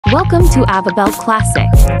Welcome to Avabel Classic.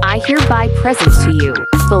 I hereby present to you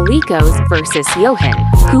Filikos versus Yohan.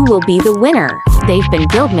 Who will be the winner? They've been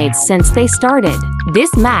guildmates since they started.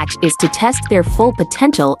 This match is to test their full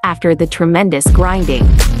potential after the tremendous grinding.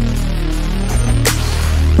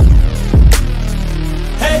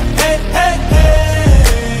 Hey, hey, hey,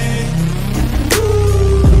 hey.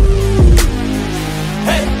 Ooh.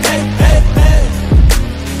 Hey, hey, hey, hey.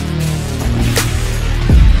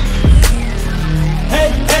 Hey,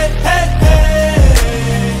 hey, hey, hey.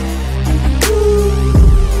 Ooh.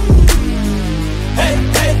 Hey,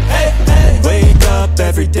 hey, hey, hey. Wake up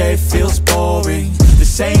every day feels boring. The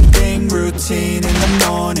same thing, routine in the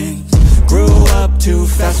morning. Grew up too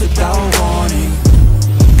fast without warning.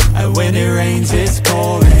 And when it rains, it's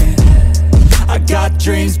pouring. I got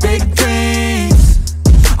dreams, big dreams.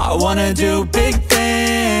 I wanna do big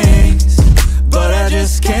things, but I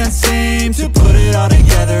just can't seem to put it all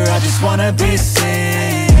together. I just wanna be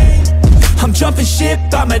seen. I'm jumping ship,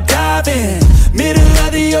 I'm a diving. Middle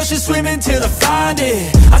of the ocean, swimming till I find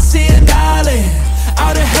it. I see an island,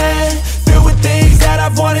 out ahead, filled with things that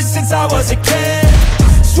I've wanted since I was a kid.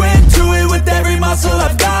 Swim to it with every muscle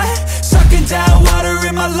I've got, sucking down water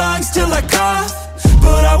in my lungs till I cough.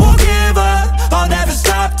 But I won't give up, I'll never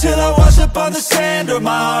stop till I wash up on the sand or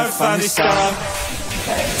my heart finally stops.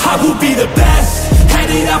 I will be the best,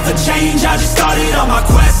 headed out for change, I just started on my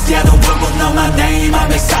quest. Yeah, the world will know my name, I'm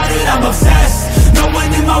excited, I'm obsessed. No one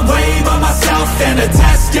in my way but myself and a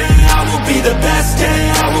test. Yeah, I will be the best,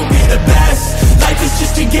 yeah, I will be the best. Life is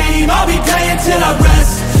just a game, I'll be playing till I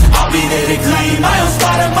rest. I'll be there to claim my own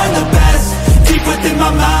spot among the best. Deep within my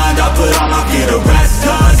mind, I'll put all my fear to rest.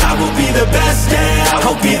 Cause I will be the best, yeah,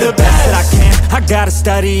 I'll be the best that I can. I gotta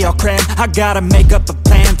study, I'll cram, I gotta make up a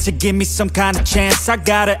plan to give me some kind of chance. I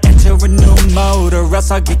gotta enter a new mode or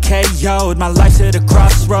else I'll get KO'd. My life's at a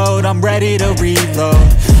crossroad, I'm ready to reload.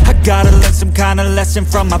 I gotta learn some kind of lesson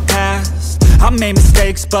from my past. I made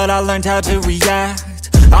mistakes, but I learned how to react.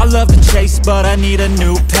 I love the chase, but I need a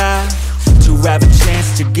new path to have a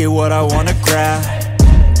chance to get what I wanna grab.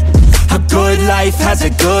 A good life has a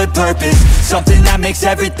good purpose, something that makes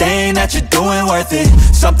everything that you're doing worth it.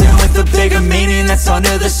 Something with a bigger meaning that's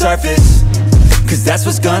under the surface, cause that's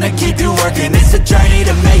what's gonna keep you working. It's a journey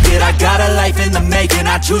to make it, I got a life in the making.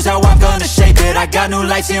 I choose how I'm gonna shape it, I got new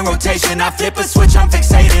lights in rotation. I flip a switch, I'm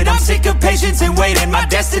fixated, I'm sick of patience and waiting. My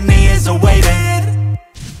destiny is awaiting.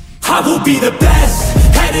 I will be the best,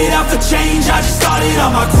 headed out for change, I just started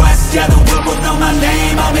on my quest. Yeah, the world will know my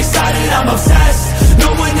name, I'm excited, I'm obsessed. No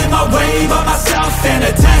one in my way but myself and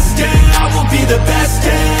a test. Yeah, I will be the best,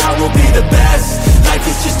 yeah, I will be the best. Life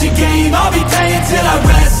is just a game, I'll be playing till I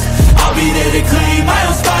rest. I'll be there to claim my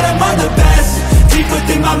own spot among the best. Deep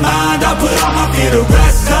within my mind, I'll put all my fear to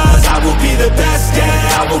rest. Cause I will be the best,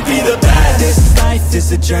 yeah, I will be the best. This life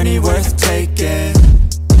is a journey worth taking.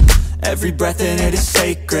 Every breath in it is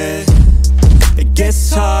sacred. It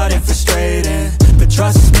gets hard and frustrating, but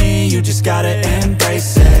trust me, you just gotta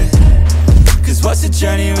embrace it. Cause what's a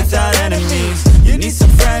journey without enemies? You need some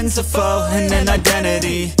friends, a foe, and an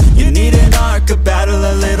identity. You need an arc, a battle,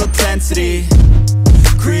 a little tensity.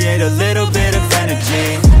 Create a little bit of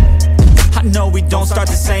energy. I know we don't start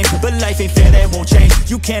the same, but life ain't fair, that won't change.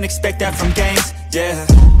 You can't expect that from games, yeah.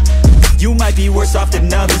 You might be worse off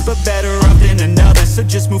than others, but better off than another. So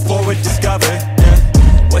just move forward, discover,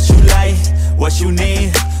 yeah. What you like, what you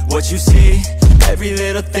need, what you see. Every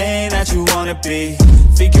little thing that you wanna be.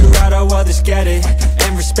 Figure out how others get it,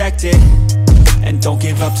 and respect it. And don't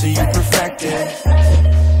give up till you perfect it.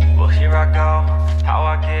 Well, here I go, how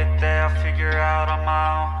I get there, I'll figure out on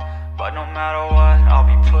my own. But no matter what, I'll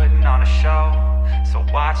be putting on a show. So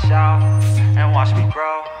watch out, and watch me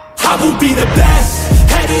grow. I will be the best,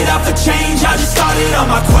 headed out for change, I just started on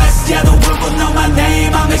my quest. Yeah, the world will know my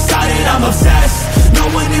name, I'm excited, I'm obsessed. No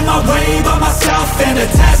one in my way but myself and a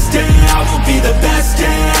test. Yeah, I will be the best,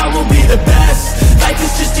 yeah, I will be the best. Life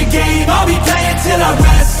is just a game, I'll be playing till I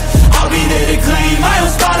rest. I'll be there to claim my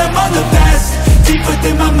own spot among the best. Deep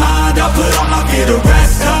within my mind, I'll put all my fear to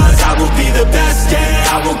rest. Cause I will be the best,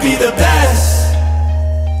 yeah, I will be the best.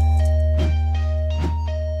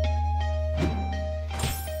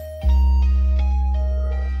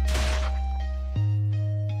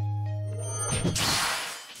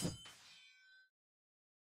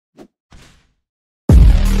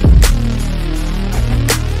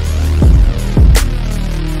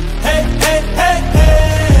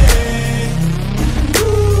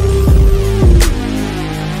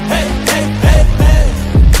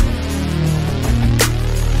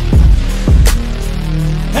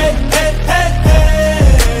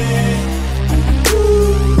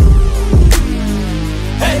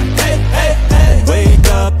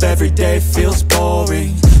 every day feels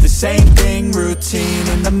boring. The same thing, routine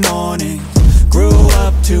in the morning. Grew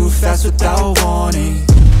up too fast without warning,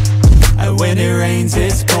 and when it rains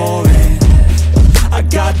it's pouring. I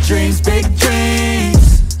got dreams, big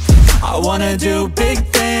dreams. I wanna do big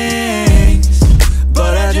things,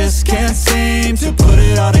 but I just can't seem to put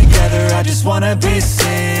it all together. I just wanna be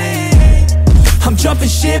seen. I'm jumping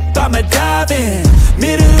ship, I'm a diving,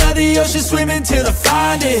 middle of the ocean, swimming till I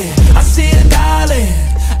find it. I see an island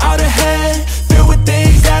out ahead, filled with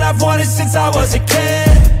things that I've wanted since I was a kid.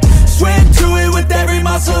 Swim to it with every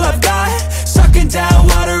muscle I've got, sucking down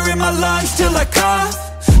water in my lungs till I cough.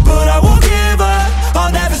 But I won't give up,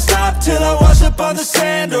 I'll never stop till I wash up on the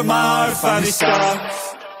sand or my heart finally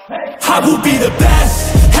stops. I will be the best,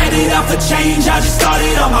 headed out for change, I just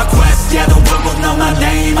started on my quest. Yeah, the world will know my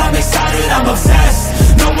name, I'm excited, I'm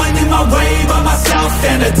obsessed. No one in my way but myself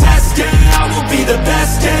and a test. Yeah, I will be the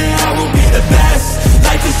best, yeah, I will be the best.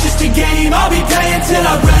 Life is just a game, I'll be playing till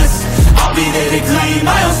I rest. I'll be there to claim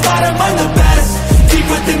my own spot among the best. Deep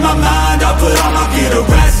within my mind, I'll put all my gear to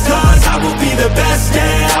rest. Cause I will be the best,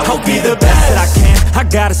 yeah, I'll be the best that I can. I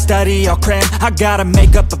gotta study, I'll cram, I gotta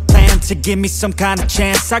make up a plan to give me some kind of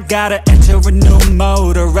chance. I gotta enter a new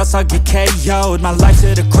mode or else I'll get KO'd. My life's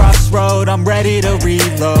at a crossroad, I'm ready to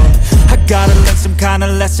reload. I gotta learn some kind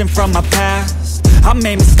of lesson from my past. I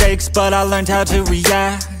made mistakes but I learned how to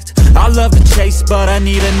react. I love the chase but I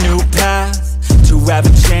need a new path to have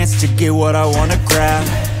a chance to get what I wanna grab.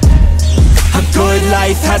 A good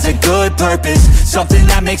life has a good purpose, something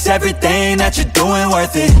that makes everything that you're doing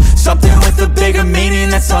worth it. Something with a bigger meaning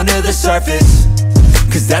that's under the surface,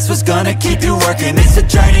 cause that's what's gonna keep you working. It's a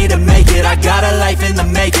journey to make it, I got a life in the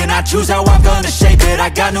making. I choose how I'm gonna shape it, I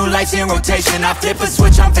got new lights in rotation. I flip a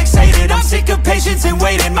switch, I'm fixated, I'm sick of patience and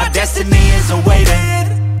waiting. My destiny is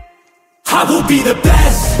awaiting. I will be the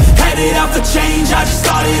best, headed out for change, I just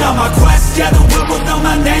started on my quest. Yeah, the world will know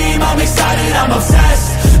my name, I'm excited, I'm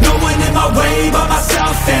obsessed. No one in my way but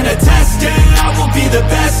myself and a test. Yeah, I will be the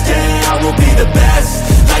best, yeah, I will be the best.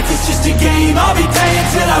 Life is just a game, I'll be playing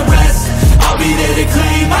till I rest. I'll be there to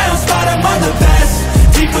claim my own spot among the best.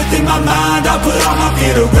 Deep within my mind, I'll put all my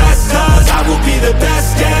fear to rest. Cause I will be the best,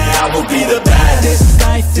 yeah, I will be the best. This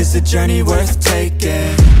life is a journey worth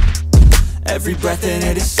taking, every breath in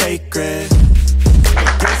it is sacred.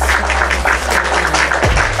 This